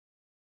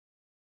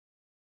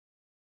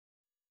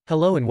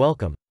Hello and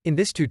welcome. In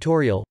this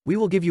tutorial, we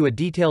will give you a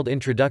detailed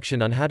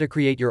introduction on how to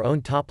create your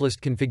own top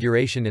list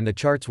configuration in the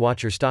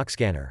ChartsWatcher stock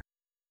scanner.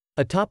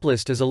 A top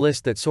list is a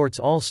list that sorts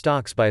all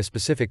stocks by a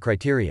specific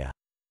criteria.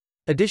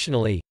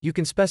 Additionally, you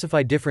can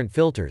specify different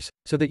filters,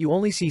 so that you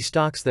only see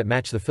stocks that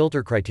match the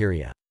filter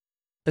criteria.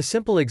 A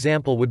simple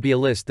example would be a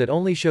list that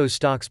only shows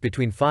stocks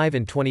between $5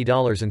 and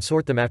 $20 and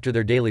sort them after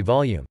their daily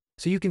volume,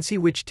 so you can see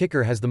which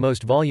ticker has the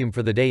most volume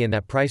for the day in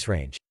that price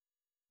range.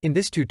 In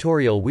this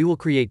tutorial we will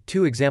create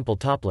two example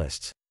top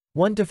lists.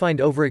 One to find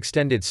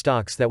overextended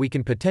stocks that we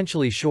can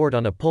potentially short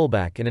on a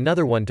pullback and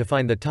another one to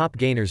find the top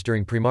gainers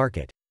during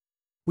pre-market.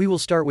 We will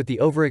start with the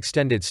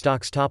overextended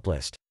stocks top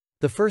list.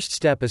 The first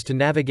step is to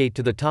navigate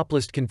to the top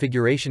list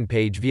configuration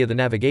page via the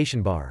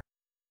navigation bar.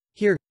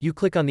 Here, you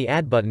click on the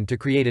Add button to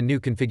create a new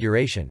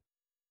configuration.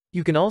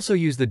 You can also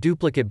use the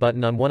duplicate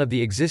button on one of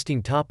the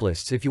existing top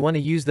lists if you want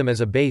to use them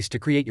as a base to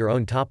create your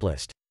own top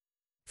list.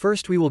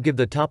 First we will give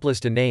the top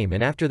list a name,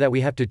 and after that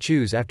we have to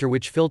choose after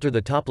which filter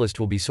the top list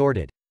will be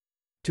sorted.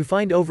 To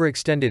find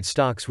overextended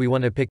stocks we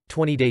want to pick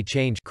 20-day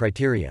change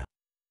criteria.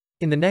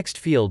 In the next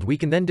field we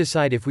can then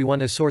decide if we want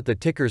to sort the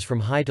tickers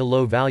from high to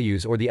low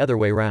values or the other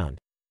way round.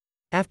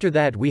 After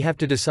that we have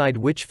to decide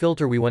which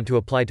filter we want to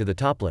apply to the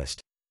top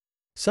list.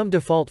 Some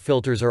default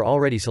filters are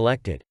already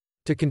selected.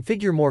 To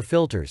configure more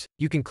filters,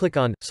 you can click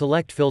on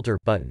Select Filter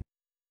button.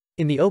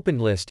 In the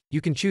opened list,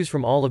 you can choose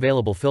from all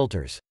available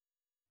filters.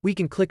 We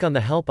can click on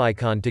the Help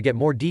icon to get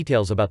more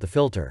details about the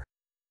filter.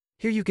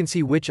 Here you can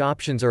see which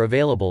options are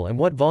available and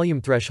what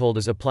volume threshold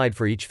is applied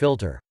for each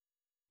filter.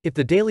 If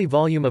the daily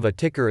volume of a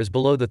ticker is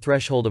below the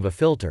threshold of a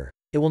filter,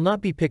 it will not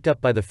be picked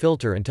up by the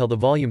filter until the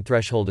volume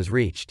threshold is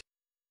reached.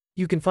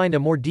 You can find a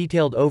more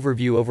detailed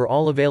overview over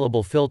all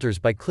available filters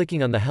by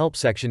clicking on the Help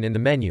section in the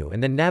menu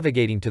and then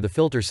navigating to the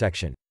Filter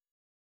section.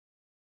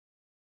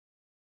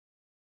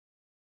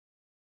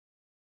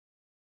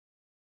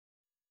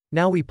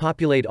 Now we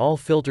populate all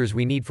filters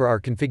we need for our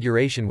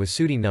configuration with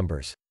suiting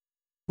numbers.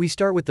 We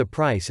start with the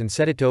price and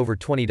set it to over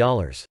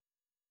 $20.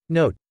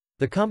 Note,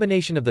 the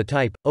combination of the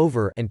type,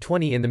 over, and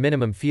 20 in the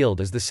minimum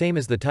field is the same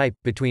as the type,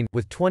 between,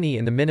 with 20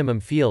 in the minimum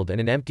field and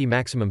an empty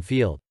maximum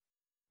field.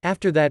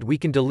 After that we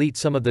can delete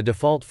some of the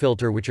default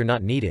filter which are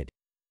not needed.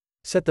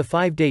 Set the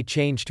 5-day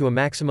change to a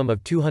maximum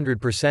of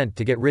 200%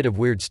 to get rid of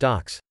weird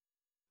stocks.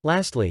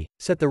 Lastly,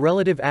 set the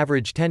relative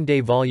average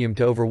 10-day volume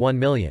to over 1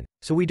 million,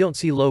 so we don't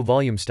see low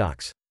volume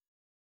stocks.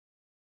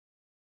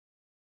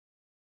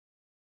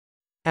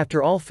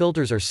 After all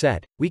filters are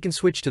set, we can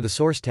switch to the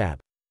Source tab.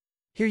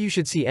 Here you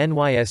should see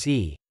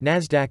NYSE,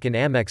 Nasdaq and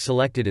Amex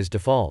selected as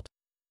default.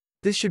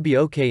 This should be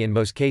okay in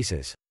most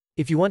cases.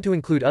 If you want to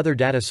include other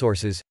data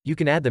sources, you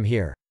can add them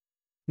here.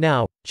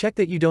 Now, check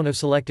that you don't have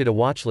selected a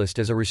watchlist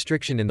as a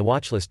restriction in the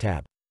Watchlist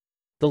tab.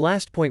 The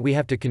last point we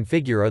have to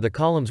configure are the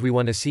columns we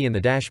want to see in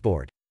the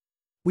dashboard.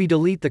 We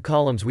delete the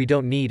columns we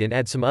don't need and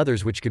add some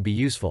others which could be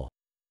useful.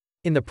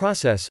 In the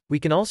process, we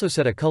can also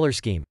set a color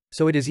scheme,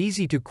 so it is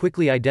easy to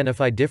quickly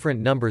identify different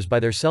numbers by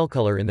their cell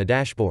color in the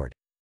dashboard.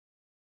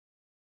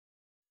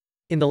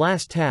 In the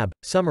last tab,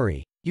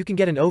 Summary, you can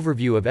get an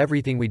overview of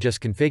everything we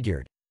just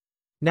configured.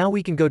 Now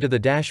we can go to the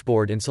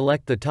dashboard and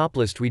select the top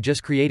list we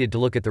just created to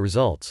look at the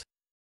results.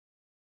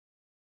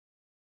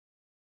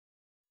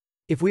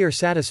 If we are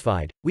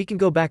satisfied, we can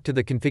go back to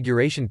the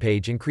configuration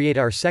page and create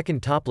our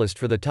second top list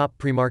for the top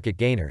pre-market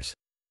gainers.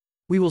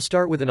 We will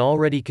start with an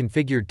already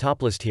configured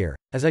top list here,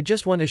 as I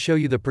just want to show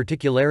you the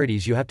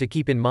particularities you have to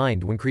keep in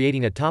mind when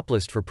creating a top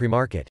list for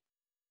pre-market.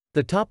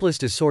 The top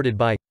list is sorted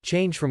by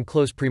change from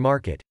close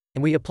pre-market,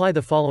 and we apply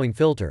the following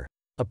filter: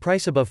 a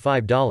price above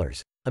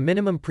 $5, a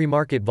minimum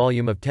pre-market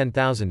volume of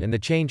 10,000 and the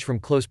change from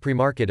close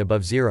pre-market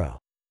above 0.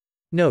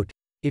 Note,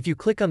 if you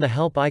click on the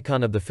Help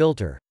icon of the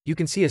filter, you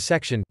can see a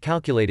section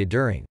calculated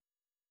during.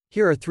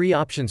 Here are three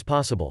options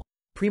possible: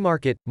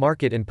 pre-market,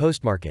 market and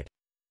post-market.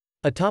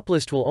 A top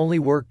list will only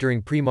work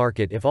during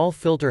pre-market if all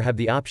filter have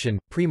the option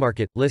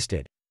pre-market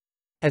listed.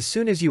 As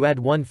soon as you add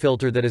one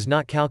filter that is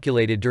not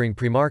calculated during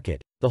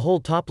pre-market, the whole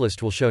top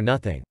list will show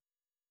nothing.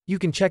 You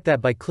can check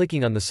that by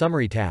clicking on the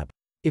Summary tab.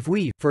 If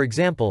we, for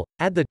example,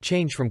 add the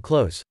change from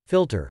close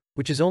filter,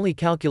 which is only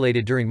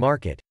calculated during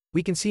market,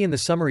 we can see in the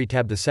Summary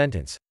tab the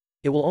sentence: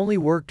 it will only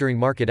work during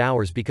market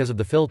hours because of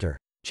the filter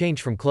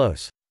change from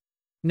close.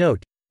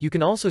 Note, you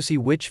can also see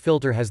which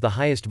filter has the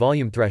highest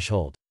volume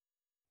threshold.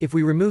 If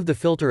we remove the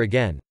filter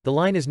again, the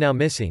line is now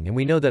missing and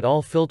we know that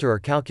all filter are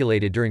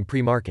calculated during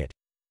pre-market.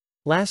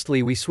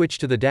 Lastly, we switch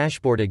to the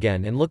dashboard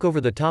again and look over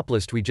the top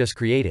list we just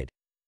created.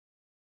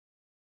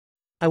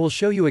 I will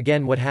show you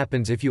again what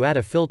happens if you add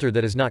a filter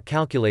that is not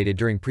calculated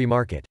during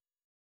pre-market.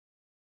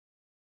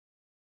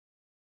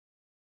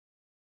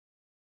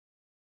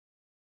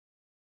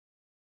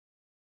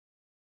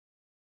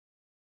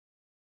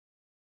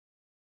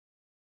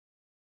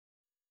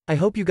 I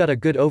hope you got a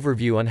good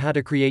overview on how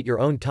to create your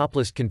own top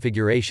list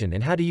configuration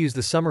and how to use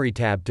the Summary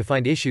tab to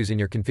find issues in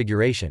your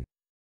configuration.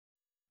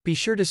 Be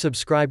sure to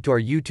subscribe to our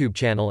YouTube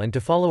channel and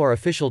to follow our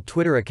official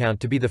Twitter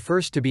account to be the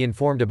first to be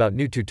informed about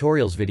new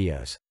tutorials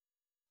videos.